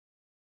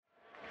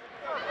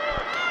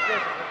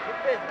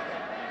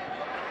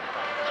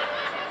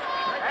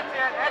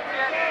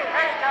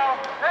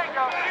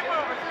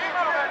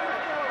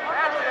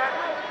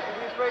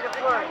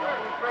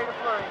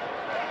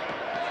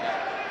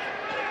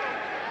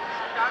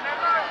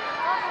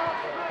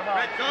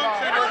Don't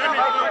give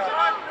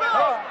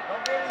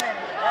him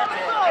any. That's it.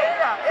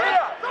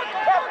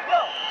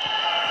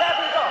 Tap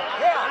and go.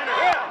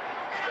 Yeah.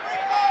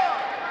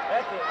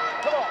 That's it.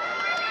 Come on.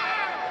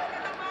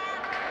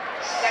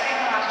 Second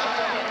question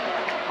to hit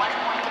 1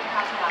 point to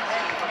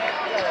Kozlowski for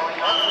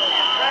going on to the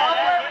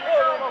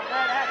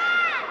net.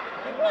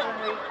 Keep moving,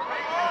 Reed.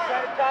 He's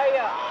trying to tie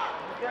you up.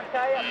 He's going to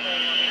tie you up.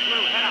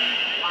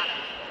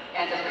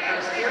 End of the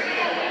first period,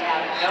 and we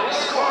have no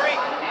score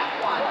on net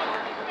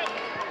 1.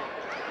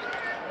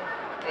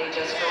 They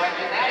just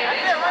corrected that. It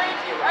is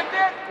 1-0. That's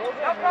it.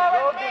 No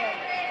problem.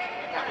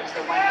 That was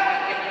the 1 point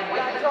given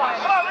with the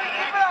question. Come on, Reed.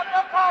 Keep it up.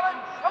 No problem.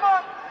 Come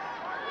on.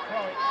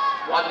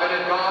 1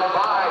 minute gone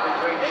by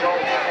between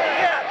Schultz.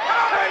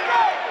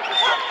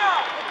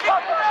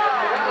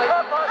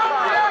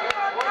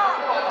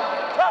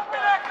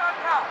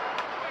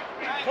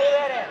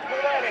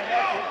 Pull that in.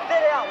 That's it.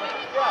 Sit out with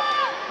the stuff.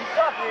 He's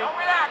tough, Reed.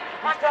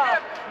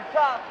 He's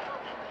tough.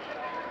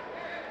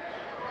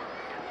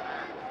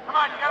 Come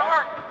on, you gotta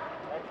work.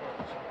 That's it.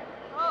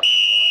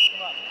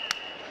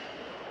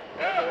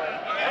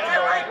 That's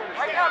it, Reed.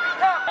 Right now, be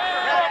tough.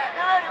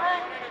 Get ready,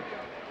 Reed.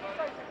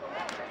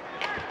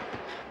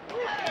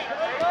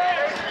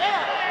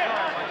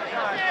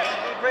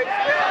 Break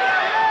spin.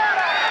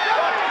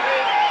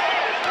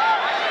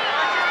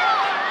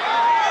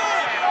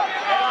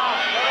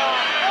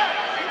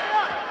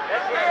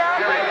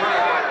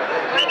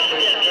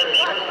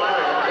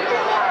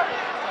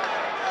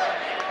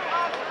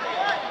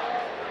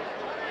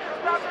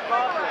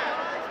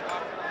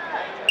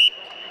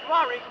 Come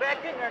on, Rick,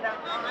 back in there now.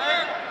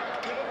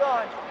 Keep it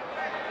going.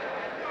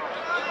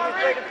 He's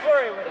taking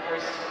flurry with it. The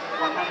first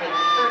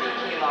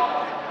 130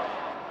 kilo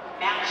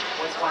match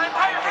was won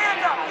by Your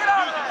hands up, get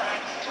out of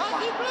there.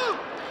 Chelsea Blue.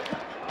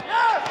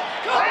 Yes.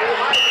 Go,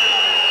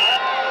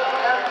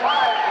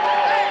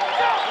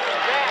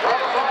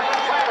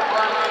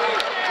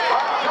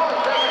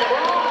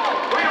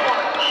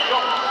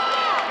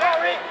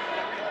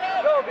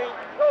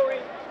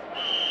 Reed.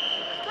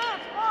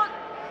 Stand, Mark.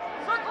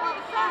 Circle in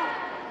the center.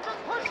 Just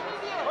push it in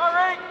the air. Come on,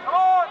 Reed. Come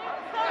on.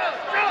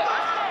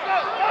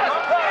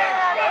 Don't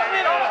stand.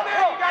 You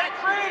gotta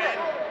treat it.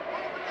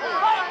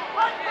 Right.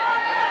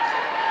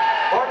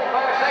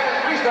 45 seconds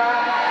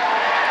freestyle.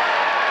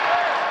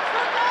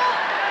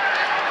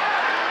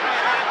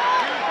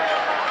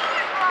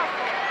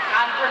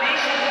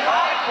 Confirmation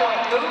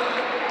 5-point move.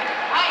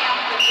 High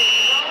amplitude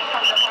throw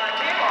from the far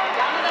table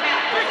down to the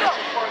mat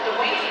position for the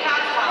Wayne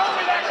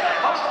Kozlowski. That's the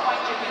most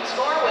points you can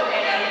score with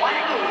any one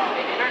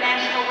move in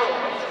international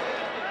rules.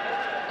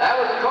 That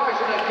was a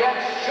caution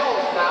against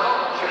Schultz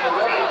now.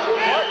 Chiapparelli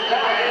choosing to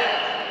tell it.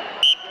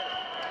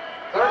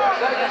 30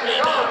 seconds to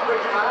go in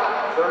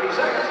freestyle. 30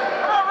 seconds.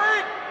 Come on,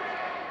 Reed.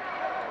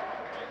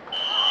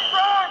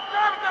 Strong.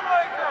 Grab them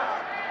like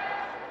that.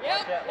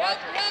 Yep,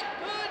 good.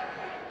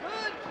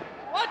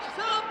 Watch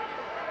yourself.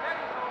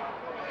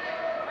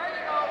 There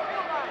you go.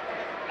 Real nice.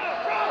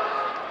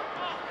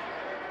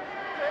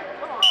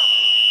 Come on.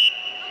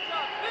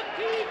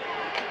 15.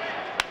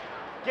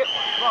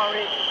 Come on,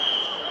 Reed.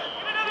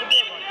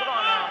 Come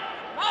on now.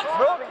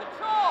 Maximum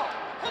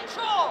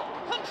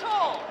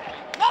control.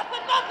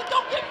 Nothing.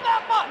 Don't give him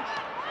that much.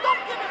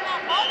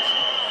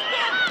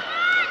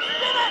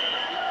 Spin it.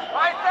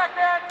 5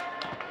 seconds.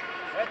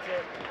 That's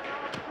it.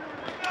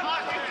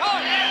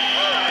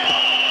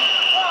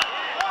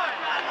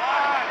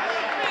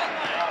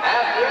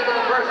 At the end of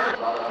the first.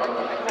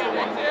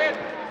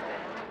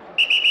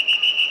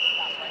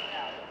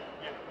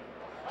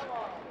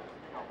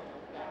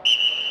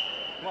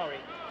 Come on,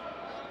 Reed.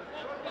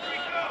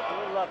 Do a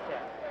love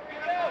tap.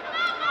 Set it up.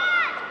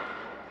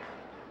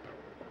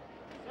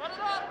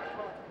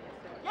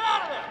 Get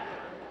out of there.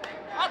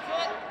 That's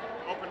it.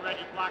 Open,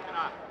 ready, block it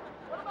off.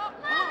 What about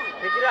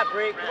Blue? Pick it up,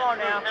 Reed. Come on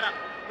now. Head up.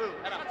 Blue,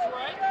 head up. That's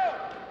right.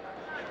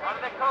 How do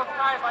they close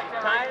ties like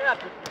that? Tie it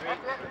up, Reed.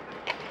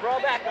 Throw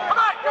back on. Come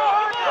on, go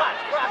on.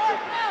 Cross it.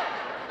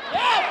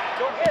 Yes.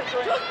 Don't get it.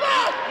 Just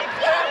back. Keep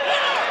stabbing.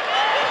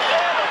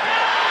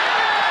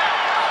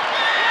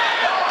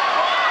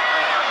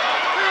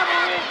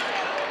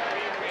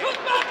 Just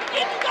back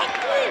again. You got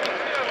 3.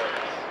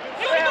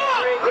 Here we go.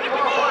 Three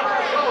more points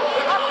for Schultz.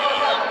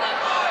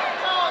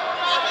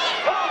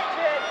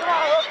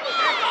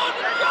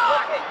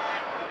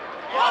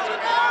 Watch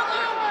it now.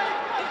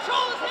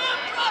 Control his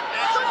hand. Drop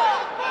level.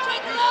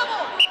 Take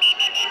level.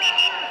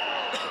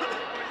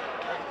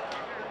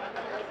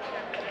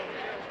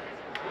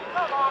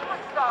 Come on,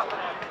 quit stopping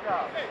that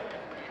stuff.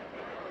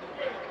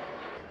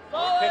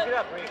 Solid. Pick it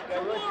up, Reed.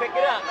 Some Really more pick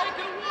it up. Make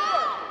it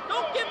work.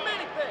 Don't give him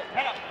anything.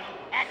 Head up.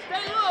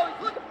 Stay low.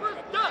 He's looking for his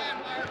duck.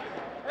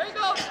 There you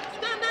go.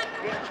 Extend it.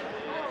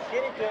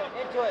 Get into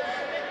it.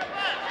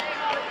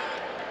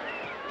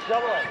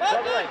 Double it.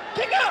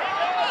 Kick out.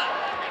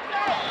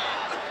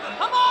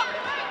 Come on.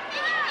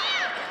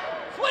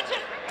 Switch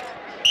it.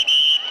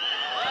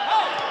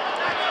 Hey.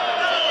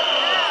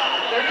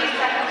 30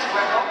 seconds,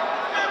 Rebel.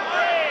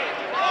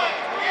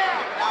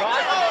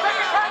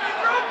 Second time you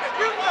broke it,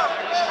 do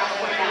something.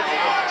 Wrestling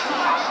now with 2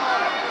 cautions.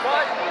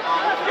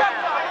 Get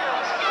something.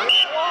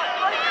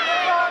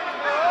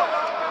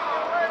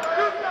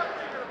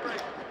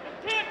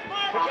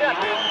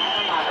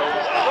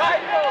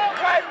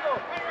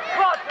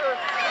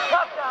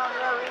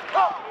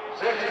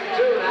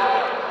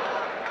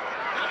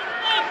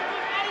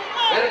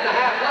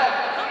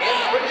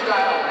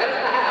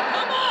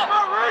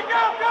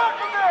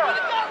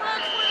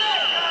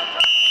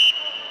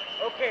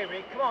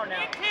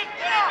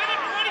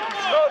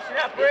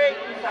 up, Rick.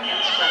 52 seconds.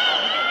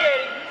 You can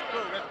get him.